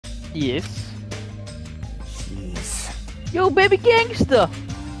Yes. Jeez. Yo, baby gangster.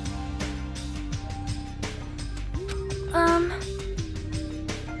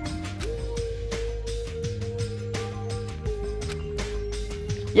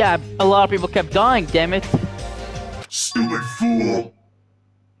 Yeah, a lot of people kept dying, damn it. Stupid fool!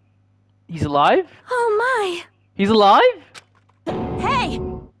 He's alive? Oh my! He's alive? Hey!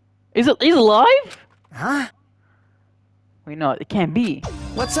 He's alive? Huh? Wait, no, it can't be.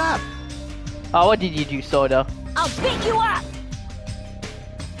 What's up? Oh, what did you do, Soda? I'll beat you up!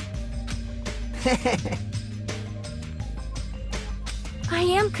 I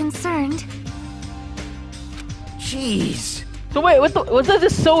am concerned. Jeez. So wait, what's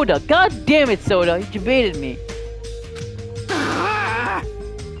this Soda? God damn it, Soda, you baited me.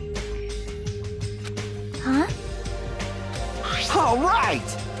 Huh? All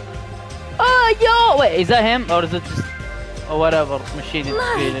right. Oh, yo! Wait, is that him? Or is it just... or whatever machine is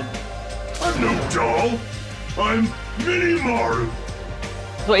created? I'm no doll! I'm Mini Maru!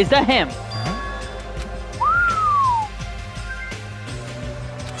 So wait, is that him?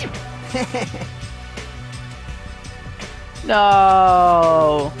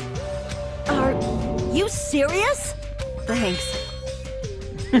 No! Are you serious? Thanks.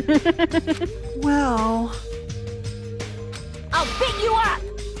 Well... I'll beat you up!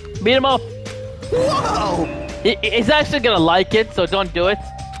 Beat him up! Whoa! He's actually gonna like it, so don't do it.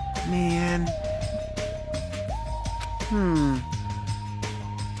 Man.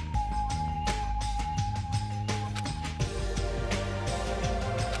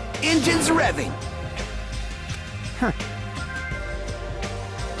 Engines revving. Huh.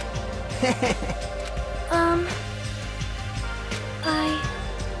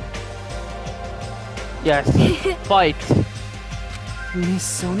 Yes. Fight. Miss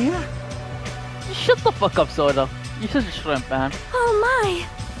Sonia? Shut the fuck up, Soda. You're such a shrimp, man. Oh my!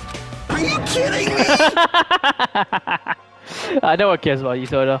 Are you kidding me? No one cares about you,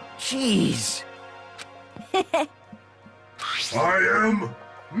 Soda. Jeez. I am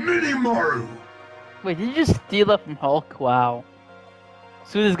Mini Maru! Wait, did you just steal that from Hulk? Wow.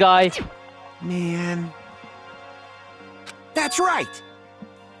 Sue this guy. Man. That's right.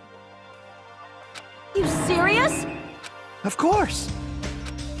 You serious? Of course.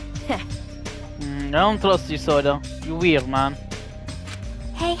 I don't trust you, Soda. You weird, man.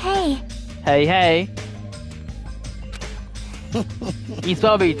 Hey, hey. Hey, hey. He's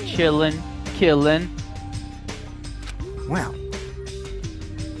probably chilling, killing. Well.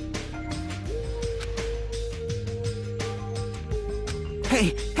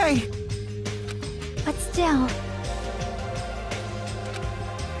 Hey, hey. But still.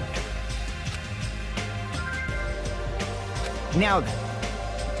 Now then.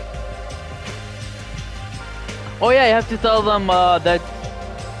 Oh yeah, you have to tell them that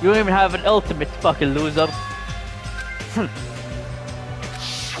you don't even have an ultimate, fucking loser.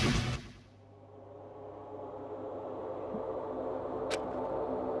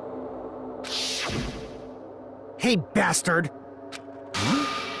 Hey, bastard.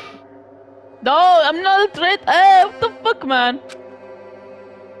 No, I'm not a threat. Hey, what the fuck, man?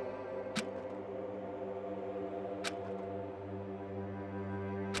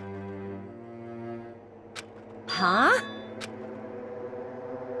 Huh?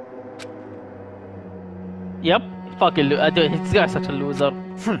 Yep, fucking dude, this guy's such a loser.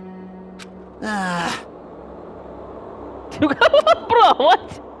 Bro,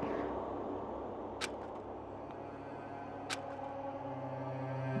 what?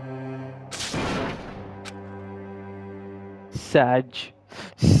 Sag.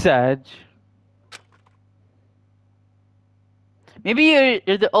 Maybe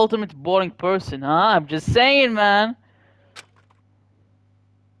you're the ultimate boring person, huh? I'm just saying, man.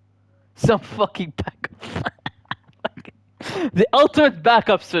 Some fucking backup. The ultimate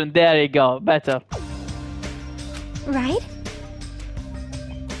backup student. There you go. Better. Right?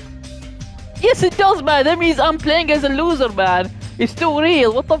 Yes, it does, man. That means I'm playing as a loser, man. It's too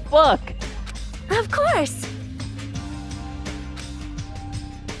real. What the fuck? Of course.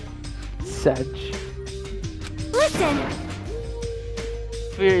 Sag. Listen.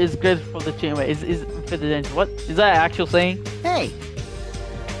 Fear is good for the chain. Wait, is for the danger. What is that actual saying? Hey.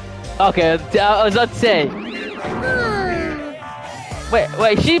 Okay, I was about to say. Wait,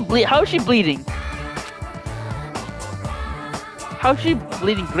 how is she bleeding? How's she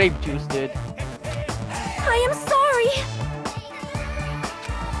bleeding grape juice, dude? I am sorry.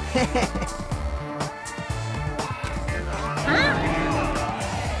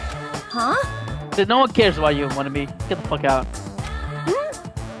 Huh? Dude, no one cares about you, wannabe. Get the fuck out.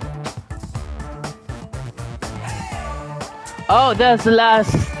 Oh, that's the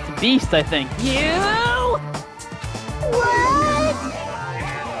last beast, I think. You? What?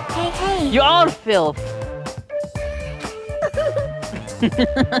 Hey, hey. You are filth.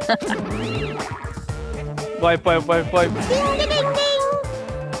 Wipe. Ding, ding, ding, ding.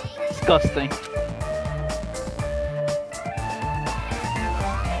 Disgusting.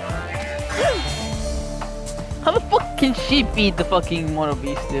 How the fuck can she beat the fucking Mono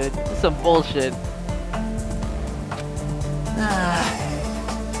Beast, dude? This is some bullshit.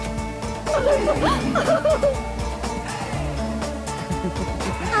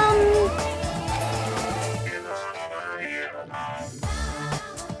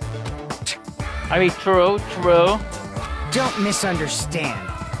 I mean, true. Don't misunderstand.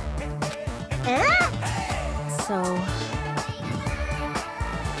 So...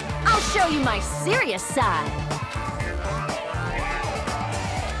 I'll show you my serious side.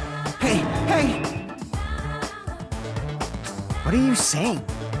 Hey! What are you saying?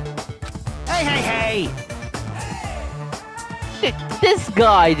 Hey! This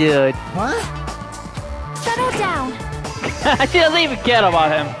guy, dude. What? Settle down. She doesn't even care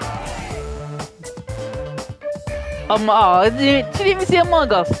about him. She didn't even see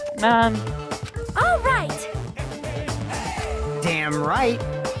Among Us, man. All right. Damn right.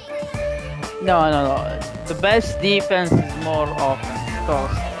 No. The best defense is more offense, of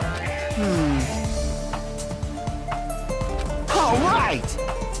course. All right.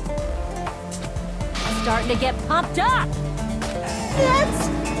 Starting to get pumped up. That's...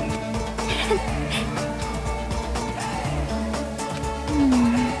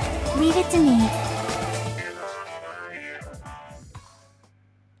 Leave it to me.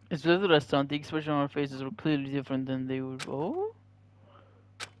 It's with the restaurant. The expression on our faces were clearly different than they were. Oh.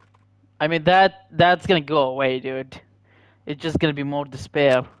 I mean that's gonna go away, dude. It's just gonna be more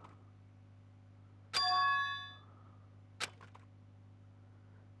despair.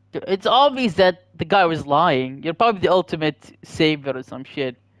 It's obvious that the guy was lying. You're probably the ultimate savior or some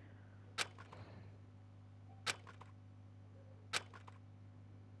shit.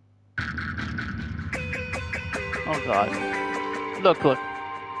 Oh god. Look.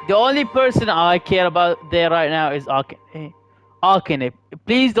 The only person I care about there right now is Akane. Akane.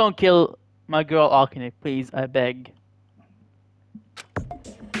 Please don't kill my girl Akane, please, I beg.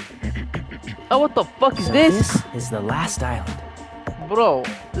 Oh, what the fuck is this? This is the last island. Bro,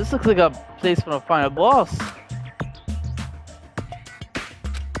 this looks like a place for a final boss.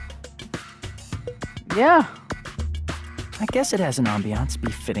 Yeah. I guess it has an ambiance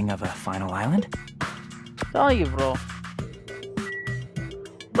befitting of a final island. Tell you, bro.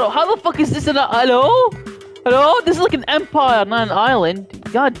 Bro, how the fuck is this hello? Hello? This is like an empire, not an island.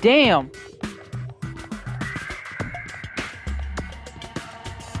 God damn.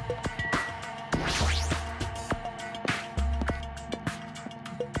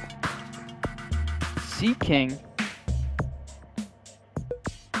 Sea King.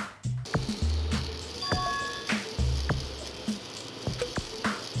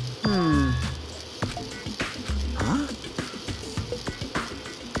 Huh?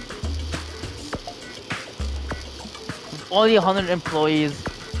 Only 100 employees.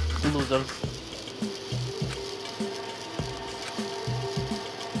 Losers.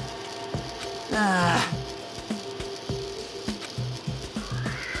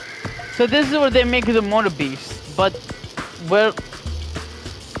 So this is where they make the Motor Beast, but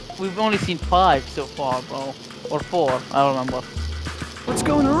we've only seen 5 so far, bro, or 4. I don't remember. What's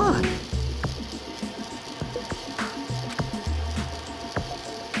going on?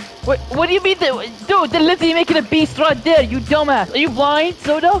 Wait, what do you mean? Dude, they're literally making a beast right there. You dumbass. Are you blind,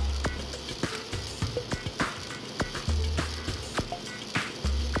 Soda?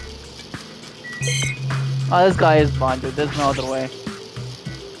 Oh, this guy is blind, dude. There's no other way.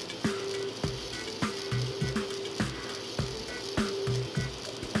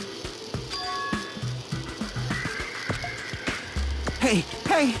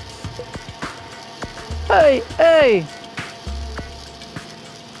 Hey! Hey!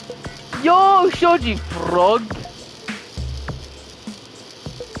 Yo, Shoji Frog!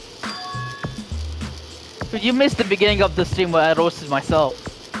 But you missed the beginning of the stream where I roasted myself.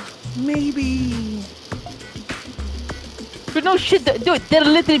 Maybe... But no shit, dude, they're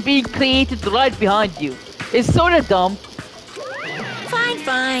literally being created right behind you. It's sorta dumb.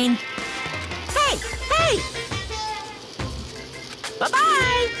 Fine. Hey!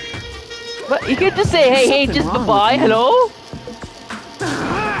 Bye-bye! But you could just say, hey, Something just wrong bye-bye, with you. hello?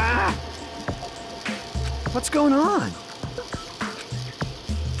 What's going on?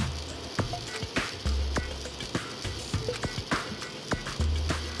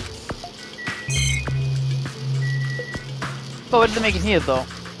 But what are they making here, though?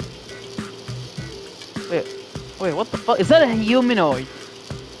 Wait, wait, what the fuck? Is that a humanoid?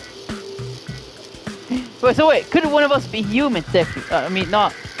 Wait, so wait, could one of us be human, technically? I mean,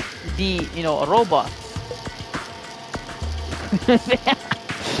 not the, a robot.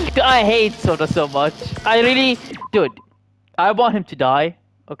 I hate Soda so much. I really, dude, I want him to die,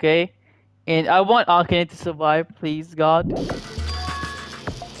 okay? And I want Akane to survive, please, God.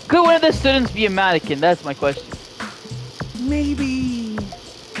 Could one of the students be a mannequin? That's my question. Maybe...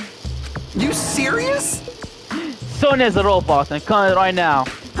 You serious? Sonia's a robot, and calling it right now.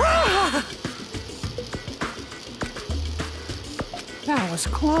 That was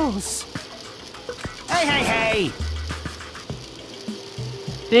close. Hey, hey, hey!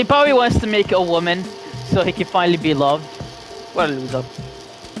 He probably wants to make a woman so he can finally be loved. What a loser.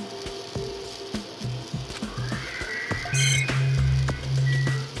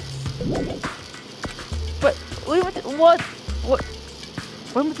 But what?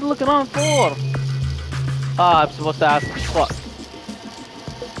 What am I looking on for? Ah, I'm supposed to ask what?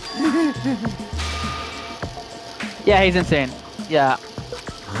 Yeah, he's insane. Yeah.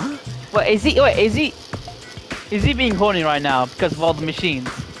 Huh? Is he being horny right now because of all the machines?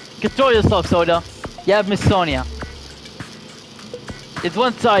 Control yourself, Soda. You have Miss Sonia. It's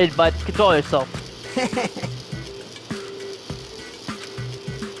one-sided, but control yourself.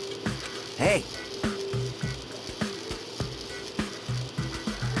 Hey.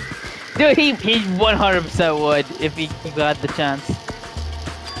 Dude, he 100% would if he got the chance.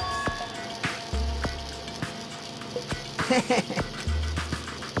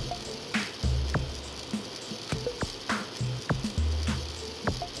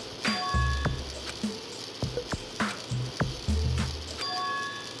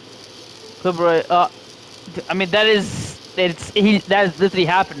 February, I mean that is literally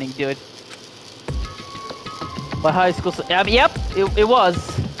happening, dude. My high school, yep, it was.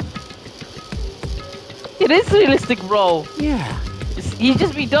 It is realistic, bro. Yeah. You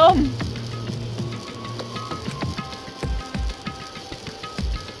just be dumb.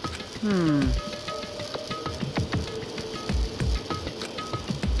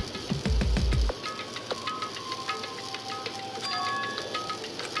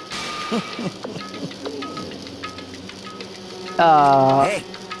 Hey.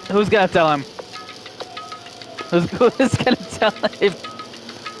 Who's gonna tell him? Who's gonna tell him?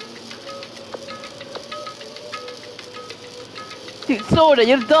 Dude, Soda,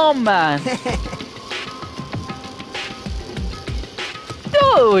 you're dumb, man.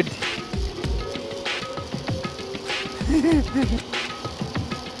 Dude.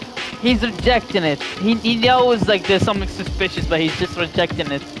 He's rejecting it. He knows like there's something suspicious, but he's just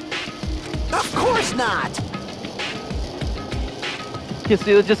rejecting it. Of course not. Just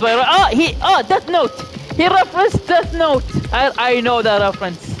wait. Death Note. He referenced Death Note. I know that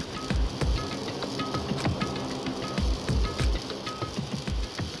reference.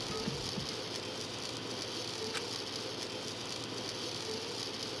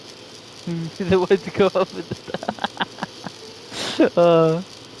 The way to go up with the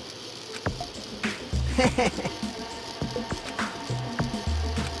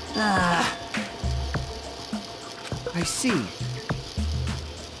I see.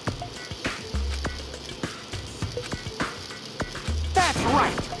 That's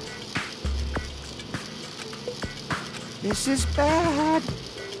right. This is bad.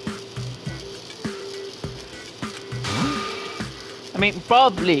 I mean,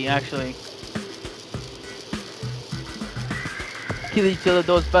 probably actually. Kill each other.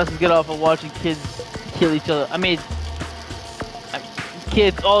 Those bastards get off of watching kids kill each other. I mean,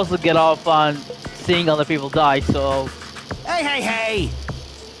 kids also get off on seeing other people die. So. Hey, hey, hey!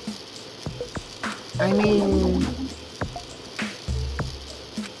 I mean...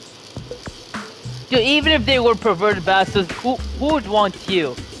 Dude, even if they were perverted bastards, who would want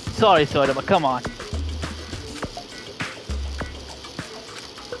you? Sorry, Soda, but come on.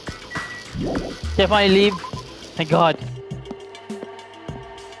 Can I finally leave? Thank God.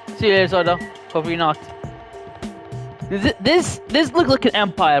 See you later, Soda. Hopefully not. This looks like an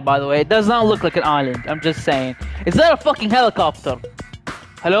empire, by the way. It does not look like an island. I'm just saying. Is that a fucking helicopter?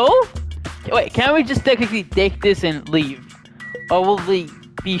 Hello? Wait, can we just technically take this and leave? Or will we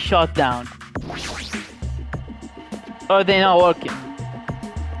be shot down? Or are they not working?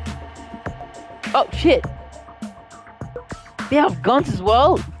 Oh shit! They have guns as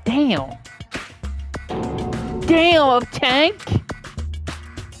well? Damn! Damn, a tank?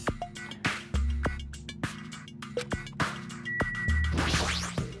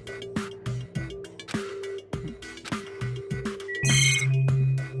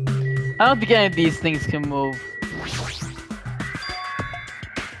 I don't think any of these things can move.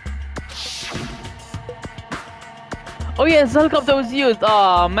 Oh yes, the helicopter was used.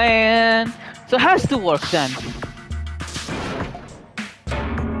 Oh man. So it has to work then.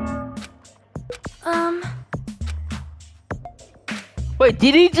 Wait,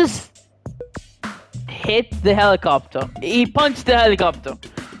 did he just hit the helicopter? He punched the helicopter.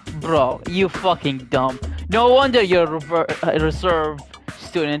 Bro, you fucking dumb. No wonder you're a reserve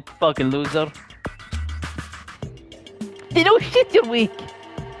student, fucking loser. They don't shit, you're weak.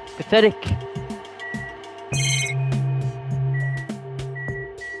 Pathetic.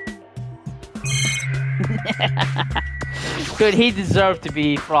 Good, he deserved to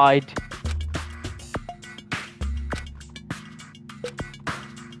be fried.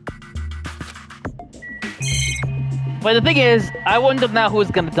 But the thing is, I wonder now who's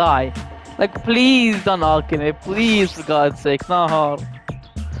gonna die. Like, please don't Alchemy, please, for God's sake, no.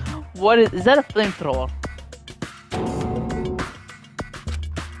 What is that a flamethrower?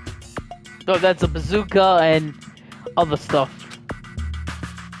 No, that's a bazooka and other stuff.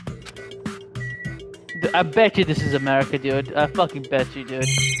 I bet you this is America, dude. I fucking bet you, dude.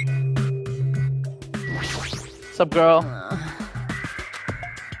 Sup, girl?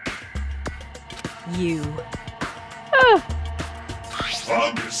 You.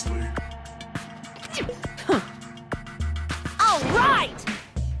 Obviously. All right.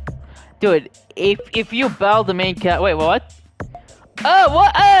 Dude, if you bow the main cat, wait, what? Oh,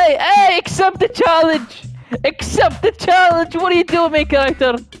 what? Hey, accept the challenge! Accept the challenge! What are you doing, main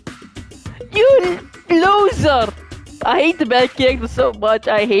character? You loser! I hate the bad character so much.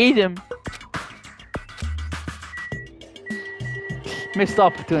 I hate him. Missed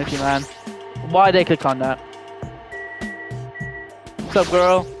opportunity, man. Why'd I click on that? What's up,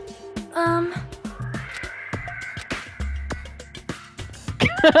 girl?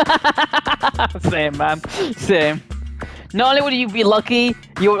 Same, man. Same. Not only would you be lucky,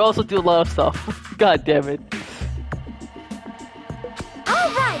 you would also do a lot of stuff. God damn it.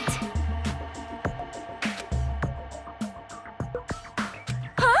 All right.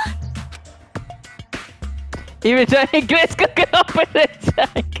 Huh? Even saying Grace could get up in the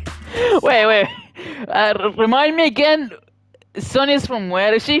attack. Wait. Remind me again. Sonya's from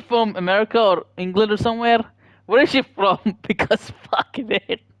where? Is she from America or England or somewhere? Where is she from? Because fucking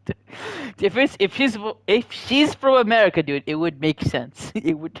it. If she's from America, dude, it would make sense.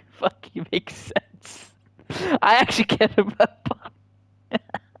 It would fucking make sense. I actually can't remember.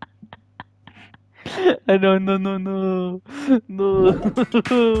 No.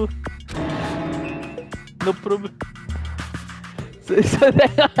 No problem. So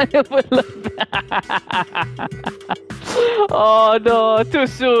oh no, too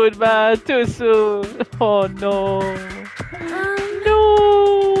soon, man, too soon. Oh no.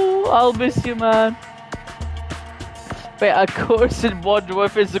 No, I'll miss you, man. Wait, a course in Modern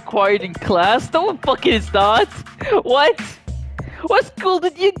Warfare is required in class? No, fucking is not. What? What school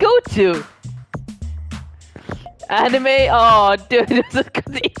did you go to? Anime? Oh, dude, this is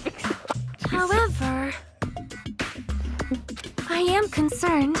However, I am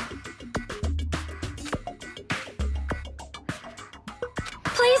concerned.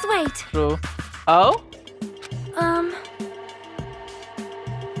 Please wait. True. Oh?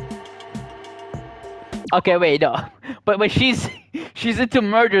 Okay, wait, no. But she's into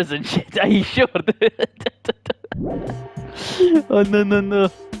murders and shit. Are you sure? Oh no.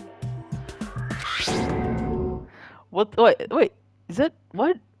 What? Wait. Is that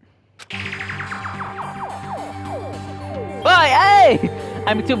what? Hey!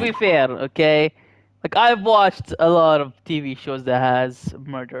 I mean, to be fair, okay. Like, I've watched a lot of TV shows that has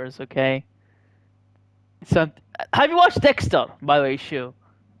murders, okay? So, have you watched Dexter, by the way, Shu?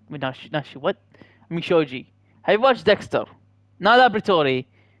 I mean, not Shu, what? I mean, Shoji. Have you watched Dexter? Not Laboratory.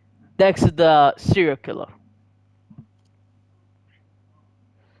 Dexter, the serial killer.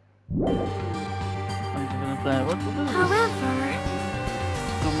 However,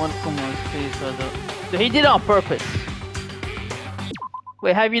 so he did it on purpose.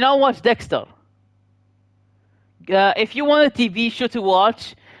 Wait, have you not watched Dexter? If you want a TV show to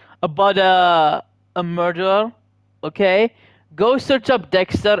watch about a murderer, okay, go search up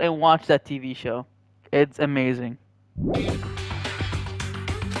Dexter and watch that TV show. It's amazing.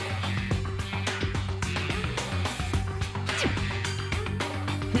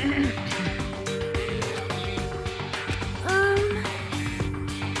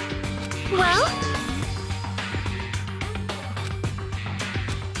 well,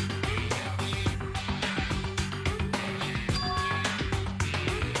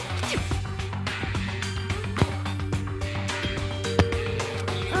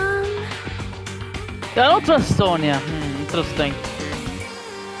 I don't trust Sonya. Interesting.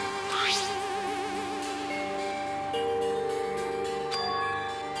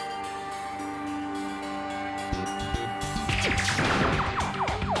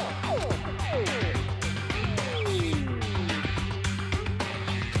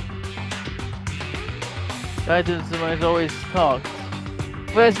 Guidance is always talks.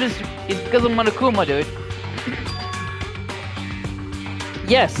 Well, it's because of Monokuma, dude.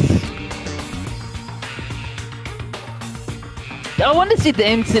 Yes. I want to see the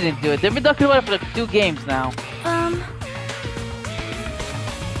incident, dude. They've been talking about it for like 2 games now.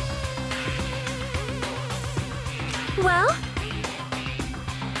 Well?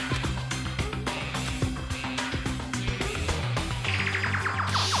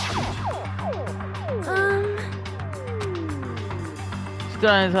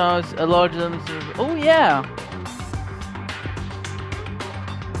 Stein's house, a large number of... Oh, yeah!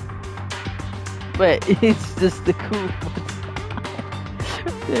 Wait, it's just the cool...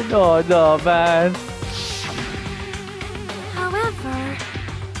 no, man. However...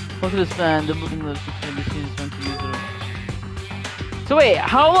 Look at this fan, the looking at the scenes to use it. So wait,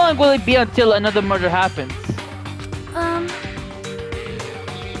 how long will it be until another murder happens?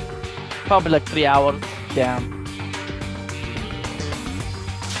 Probably like 3 hours. Damn.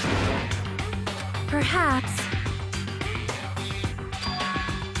 Perhaps.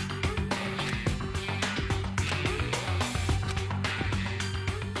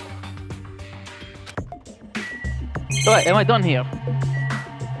 Alright, am I done here?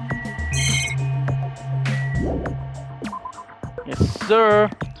 Yes, sir.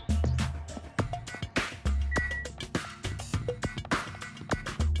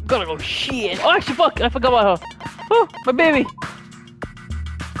 Gotta go shit. Oh, actually, fuck! I forgot about her. Oh, my baby.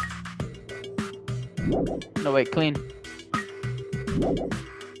 No, wait, clean.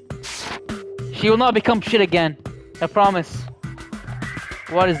 She will not become shit again. I promise.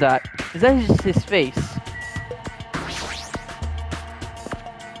 What is that? Is that just his face?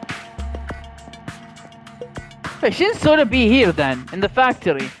 Wait, shouldn't Soda be here then? In the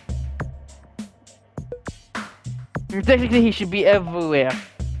factory? Technically, he should be everywhere.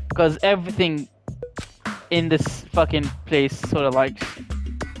 Because everything in this fucking place sort of likes.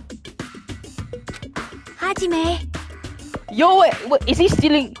 Hajime. Yo, wait, is he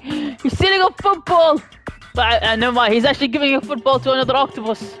stealing? He's stealing a football! But never mind, he's actually giving a football to another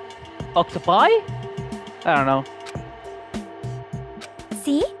octopus. Octopi? I don't know.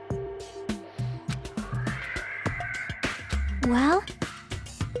 See? Well?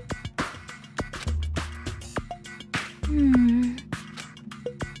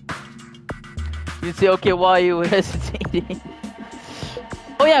 You'd say, okay, why are you hesitating?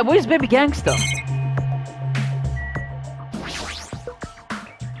 Oh yeah, where's Baby Gangsta?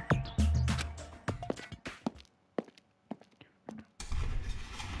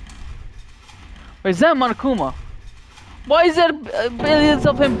 Where's that Monokuma? Why is there billions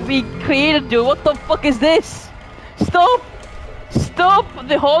of him being created, dude? What the fuck is this? Stop! Stop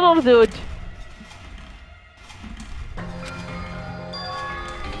the horror, dude!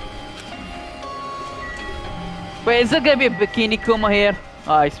 Wait, is there gonna be a Bikini Kuma here?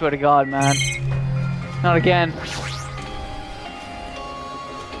 Oh, I swear to God, man. Not again.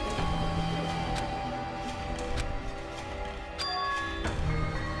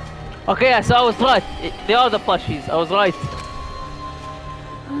 Okay, yeah, so I was right. They are the plushies. I was right.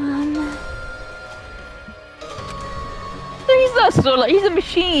 He's not so he's a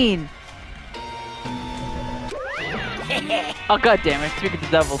machine. Oh god damn it! Speak of the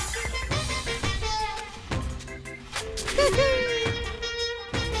devil.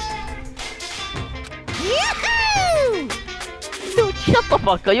 Dude, shut the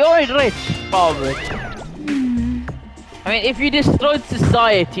fuck up. You're already rich, probably. I mean, if you destroyed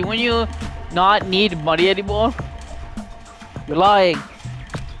society, when you not need money anymore, you're lying.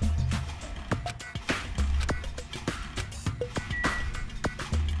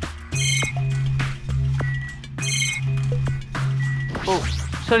 Oh,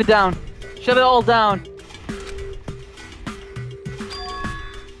 shut it down. Shut it all down.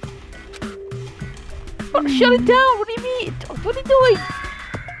 Oh, shut it down. What do you mean? What are you doing?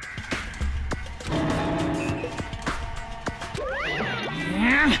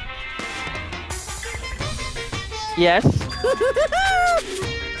 Yes.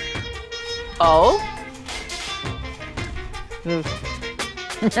 Oh.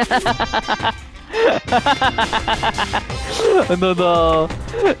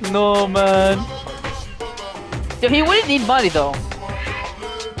 No, man. So he wouldn't need money though.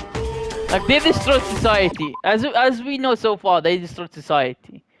 Like they destroyed society. As we know so far, they destroyed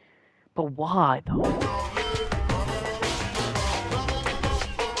society. But why though?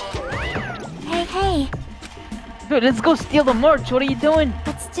 Hey. Dude, let's go steal the merch. What are you doing?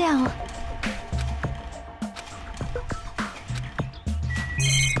 But still.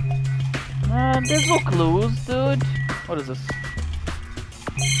 Man, there's no clues, dude. What is this?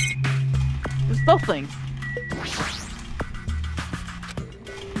 There's nothing.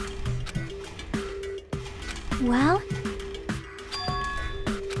 Well?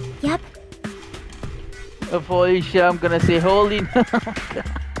 Yep. Holy shit, I'm gonna say holy.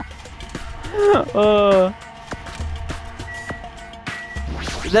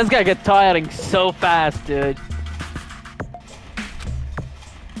 That's gonna get tiring so fast, dude.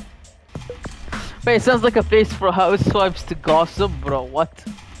 Wait, it sounds like a place for housewives to gossip, bro. What?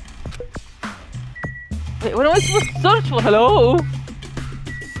 Wait, what am I supposed to search for? Hello?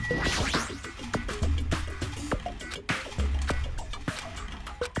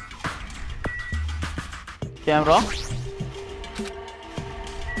 Camera?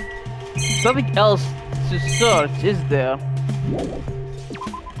 Something else to search, is there?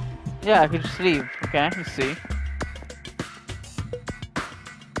 Yeah, I could just leave. Okay, let's see.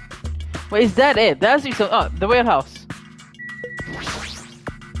 Wait, is that it? That's the oh, the warehouse.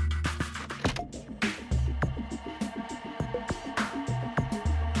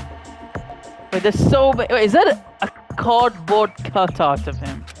 Wait, there's so many. Wait, is that a cardboard cutout of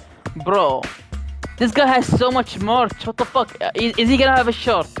him? Bro, this guy has so much merch. What the fuck? Is he gonna have a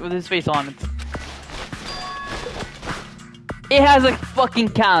shirt with his face on it? It has a fucking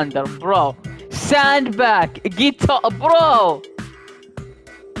calendar, bro. Sandbag, guitar, bro.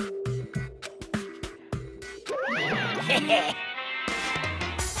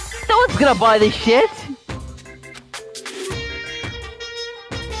 No one's gonna buy this shit.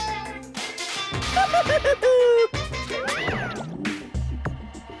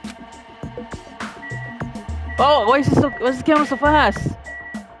 Oh, why is the camera so fast?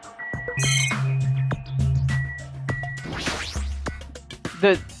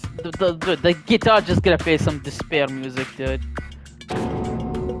 The guitar just gonna play some despair music, dude.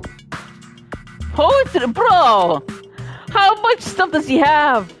 Poetry, bro! How much stuff does he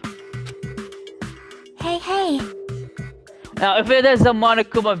have? Hey. Now, if it is a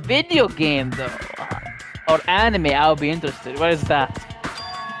Monokuma video game, though, or anime, I'll be interested. What is that?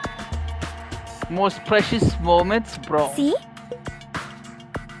 Most precious moments, bro. See?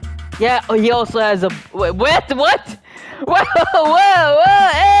 Yeah, oh, he also has a... Wait, what? Whoa,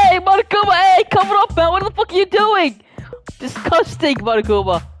 hey, Monokuma, hey, cover up, man, what the fuck are you doing? Disgusting,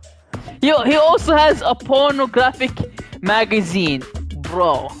 Monokuma. He also has a pornographic magazine,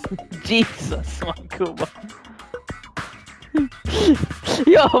 bro. Jesus, Monokuma.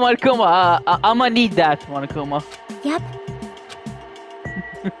 Yo, Monokuma, I'ma need that, Monokuma. Yep.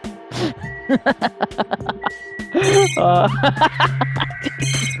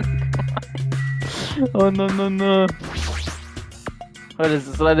 Oh no. What is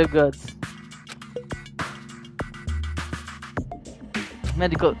this? Leather goods.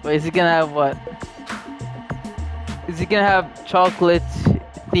 Medical. Wait, is he gonna have what? Is he gonna have chocolate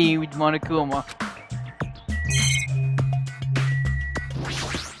themed Monokuma?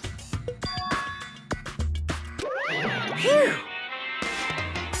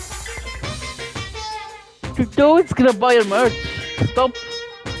 No one's gonna buy your merch. Stop.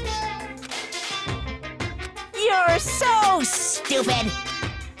 You're so stupid!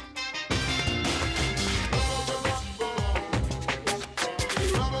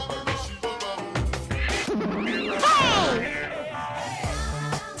 Hey!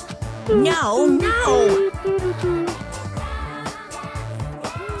 No!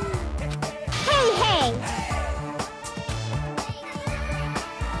 Hey!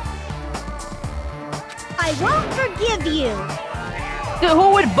 I won't forgive you. Dude, who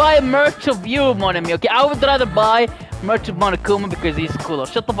would buy merch of you, Monami? Okay, I would rather buy merch of Monokuma because he's cooler.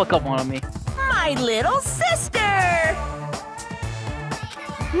 Shut the fuck up, Monami. My little sister!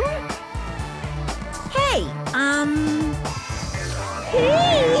 Hey,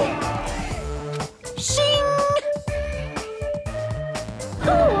 Hey! Shing!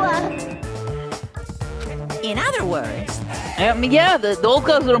 In other words, I mean, yeah, the old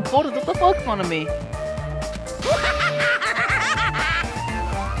guys are important. What the fuck, Monami?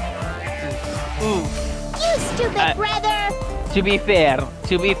 Ooh. You stupid brother! To be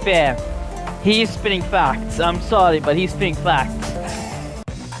fair, he is spitting facts. I'm sorry, but he's spitting facts.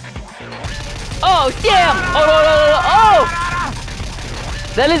 Oh, damn! Oh!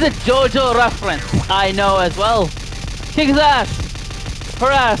 That is a JoJo reference. I know as well. Kick his ass! Her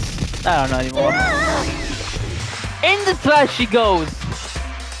ass! I don't know anymore. In the trash she goes.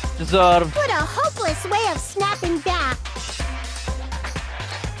 Deserve. What a hopeless way of snapping back.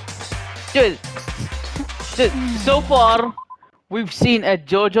 Dude, so far, we've seen a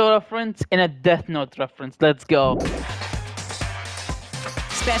JoJo reference and a Death Note reference. Let's go.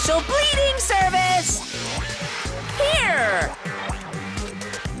 special bleeding service! Here!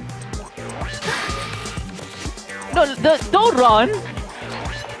 Don't run!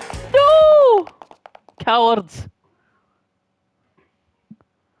 No! Cowards.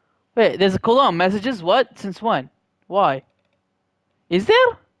 Wait, there's a column. Messages? What? Since when? Why? Is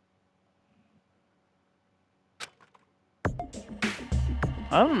there?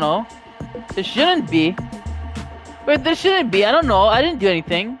 I don't know. There shouldn't be. Wait, there shouldn't be. I don't know. I didn't do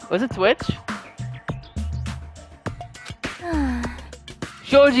anything. Was it Twitch?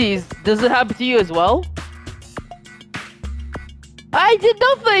 Shoji, does it happen to you as well? I did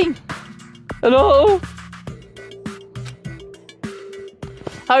nothing! Hello?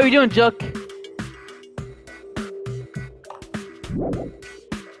 How are you doing, Chuck?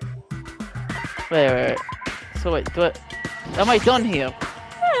 Wait. So wait, am I done here?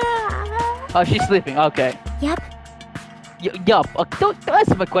 Oh, she's sleeping. Okay. Yep. Yup. Don't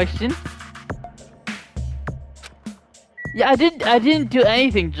answer my question. Yeah, I didn't do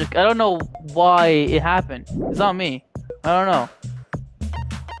anything, Chuck. I don't know why it happened. It's not me. I don't know.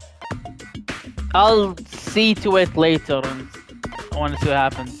 I'll see to it later, and I want to see what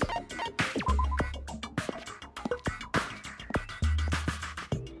happens.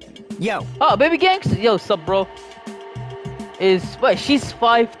 Yo. Oh, baby gangster. Yo, sup, bro? Wait, she's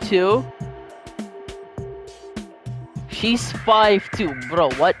 5'2". She's 5'2", bro.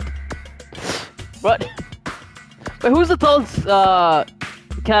 What? What? Wait, who's the tallest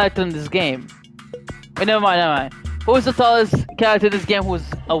character in this game? Wait, never mind. Who's the tallest character in this game who's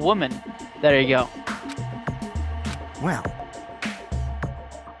a woman? There you go. Well.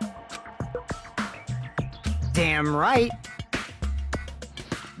 Damn right.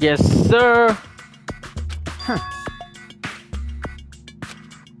 Yes, sir.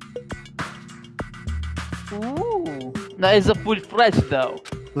 Ooh. That is a full fresh though.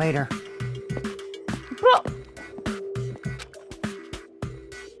 Later. Bro.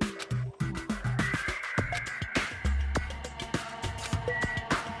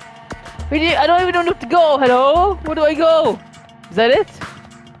 Wait, I don't even know where to go. Hello? Where do I go? Is that it?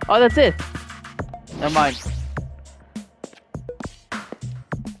 Oh, that's it. Never mind.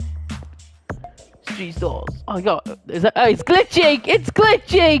 Street doors. Oh my god. Is that? Oh, it's glitching! It's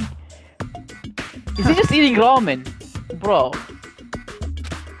glitching! Is he just eating ramen? Bro.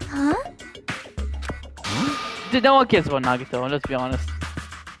 Huh? Dude, no one cares about Nagito, let's be honest.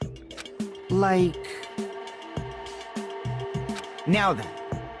 Like... Now then.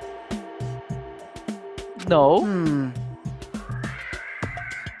 No.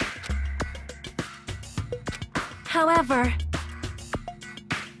 However,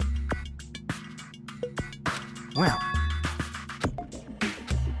 Well.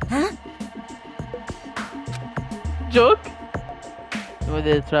 huh? Joke? With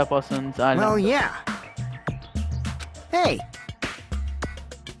the trap Austin's island. Well, yeah. Hey.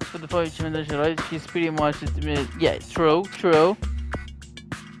 For the fight, right? She's pretty much just yeah, true. True.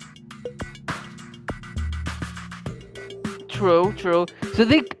 So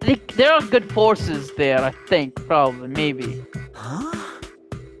there are good forces there, I think, probably, maybe. Huh?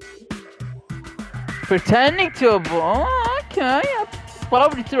 Pretending to okay, yeah,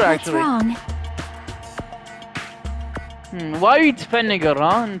 probably true What's actually. wrong? Why are you defending her,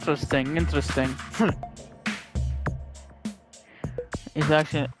 huh? Interesting. It's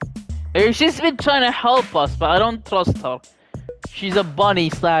actually... She's been trying to help us, but I don't trust her. She's a bunny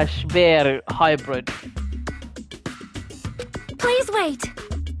 / bear hybrid. Please wait.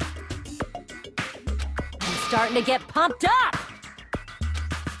 I'm starting to get pumped up.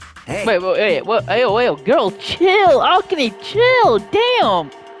 Hey. Wait, wait, girl, chill! How can he chill? Damn!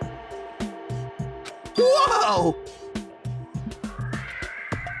 Whoa!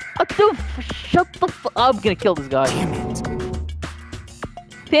 Dude, shut the fuck. I'm gonna kill this guy. Damn it.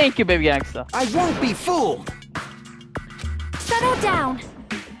 Thank you, baby gangster. I won't be fooled. Settle down.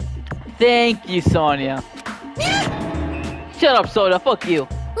 Thank you, Sonia. Shut up, Soda. Fuck you.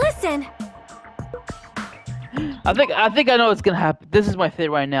 Listen. I think I know what's gonna happen. This is my theory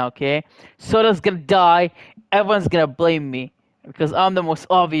right now, okay? Soda's gonna die. Everyone's gonna blame me because I'm the most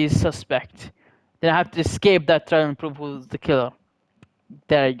obvious suspect. Then I have to escape that trial and prove who's the killer.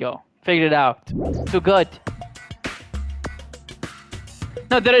 There you go. Figured it out. Too good.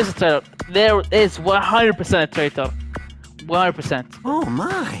 No, there is a traitor. There is 100% a traitor. 100%. Oh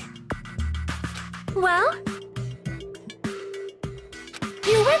my. Well?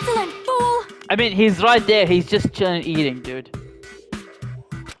 You insolent fool! I mean, he's right there. He's just chilling eating, dude.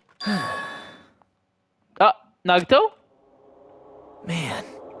 Nagito? Man.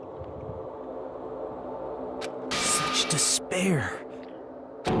 Such despair.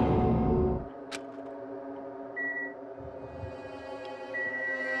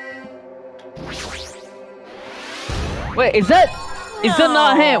 Wait, is that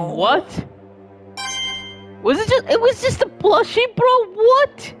not him? No. What? Was it just? It was just a plushie, bro.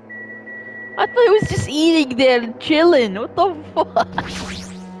 What? I thought he was just eating there and chilling. What the fuck?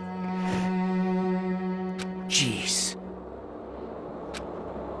 Jeez.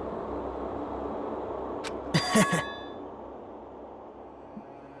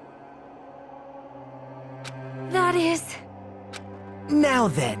 That is... Now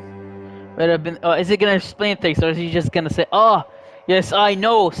then. Wait, is he gonna explain things, or is he just gonna say, "Oh, yes, I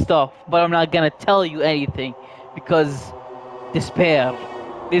know stuff, but I'm not gonna tell you anything because despair."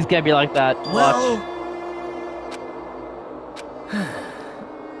 He's gonna be like that. Watch. Well...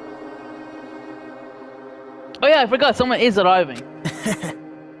 Oh yeah, I forgot. Someone is arriving.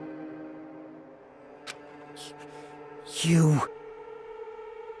 You...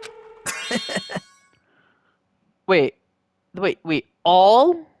 Wait.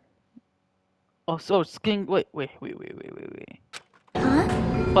 All? Oh, so skin. Wait. Huh?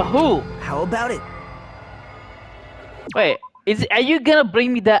 But who? How about it? Wait, are you gonna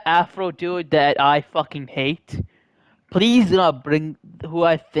bring me that Afro dude that I fucking hate? Please do not bring who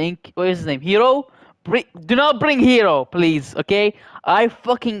I think. What is his name? Hero? Do not bring Hero, please. Okay? I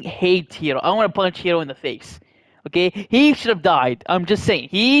fucking hate Hero. I want to punch Hero in the face. Okay? He should have died. I'm just saying.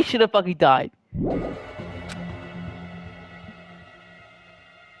 He should have fucking died.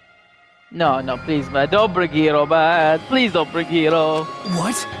 No, please, man. Don't bring Hero, man. Please don't bring Hero.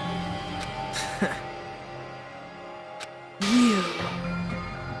 What? You...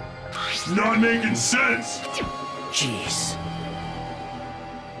 It's not making sense. Jeez.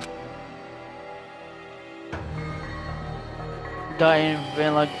 Die in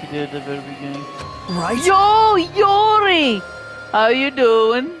vain like you did at the very beginning. Right? Yo, Yori! How you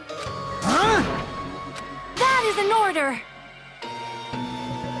doing? Huh? That is an order!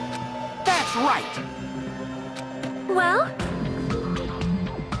 That's right. Well,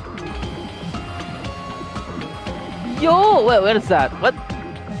 Yo, wait, what is that? What?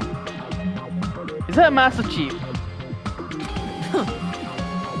 Is that Master Chief?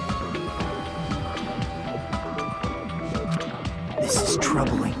 This is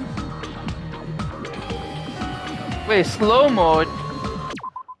troubling. Wait, slow mode?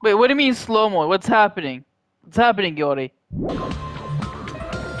 Wait, what do you mean slow mode? What's happening? What's happening, Yori? Well...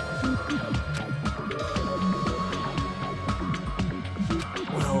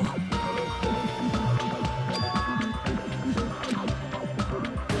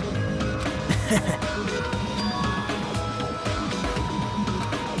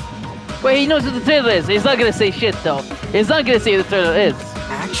 Wait, he knows what the trailer is. He's not gonna say shit though. He's not gonna say what the trailer is.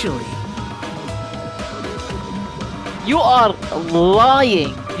 Actually... You are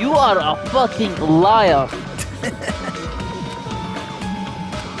lying. You are a fucking liar.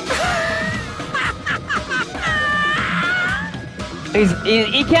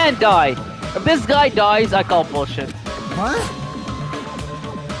 He can't die. If this guy dies, I call bullshit. What?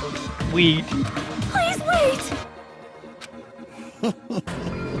 Weed. please wait!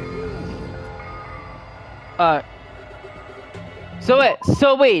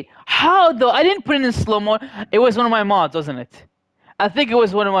 So wait, how though? I didn't put it in slow mo. It was one of my mods, wasn't it? I think it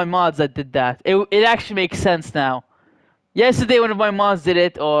was one of my mods that did that. It actually makes sense now. Yesterday, one of my mods did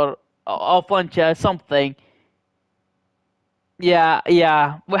it, or offline chat, something. Yeah.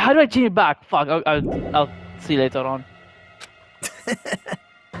 Wait, how do I change it back? Fuck, I'll see later on.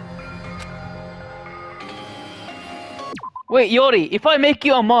 Wait, Yori, if I make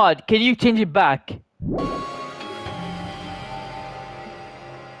you a mod, can you change it back?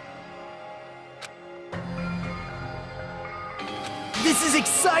 This is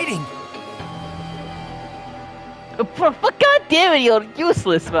exciting! God damn it, you're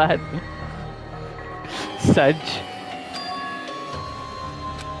useless, man. Sedge.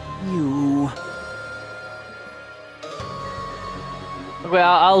 You... Wait,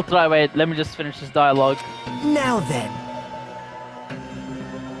 I'll try. Wait, let me just finish this dialogue. Now then.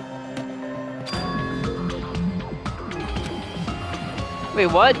 Wait,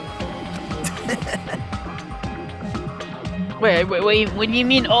 what? wait, when you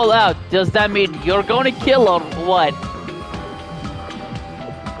mean all out, does that mean you're going to kill or what?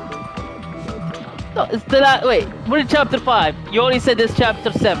 No, it's the wait, we're in chapter 5. You already said this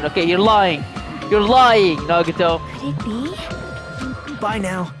chapter 7. Okay, you're lying. You're lying, Nagato. Could it be? Bye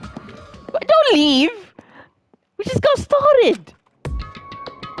now. Wait, don't leave. We just got started.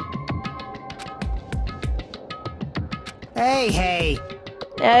 Hey.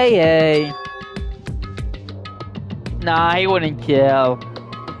 Hey. Nah, he wouldn't kill.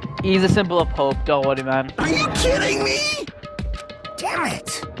 He's a symbol of hope. Don't worry, man. Are you kidding me? Damn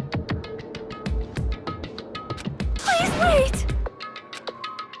it. Please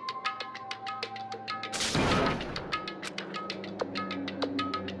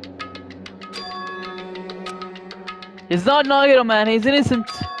He's not Nagito, man. He's innocent.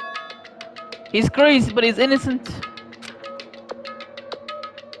 He's crazy, but he's innocent.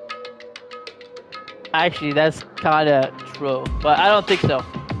 Actually, that's kinda true, but I don't think so.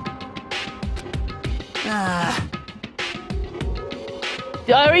 I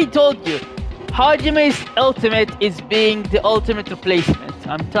already told you, Hajime's ultimate is being the ultimate replacement.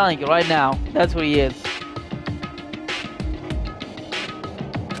 I'm telling you right now, that's what he is.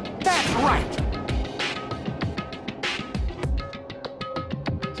 That's right.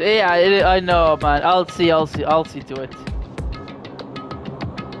 So yeah, I know, man. I'll see to it.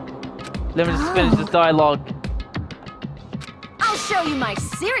 Let me just finish this dialogue. I'll show you my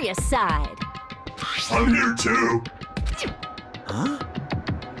serious side. I'm here too. Huh?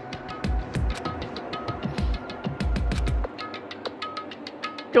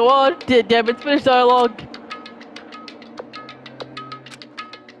 Go on, damn it, finish dialogue.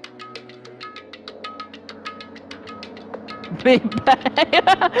 Big bang.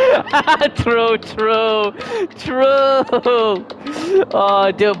 True.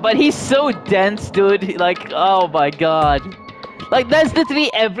 Oh, dude, but he's so dense, dude. Like, oh my god. Like, that's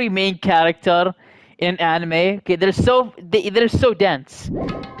literally every main character in anime. Okay, they're so dense.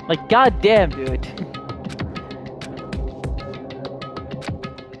 Like, goddamn, dude.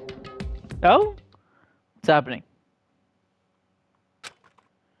 Oh? What's happening?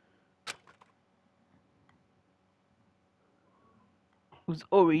 It was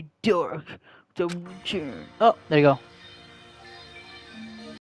already dark. The return. Oh, there you go.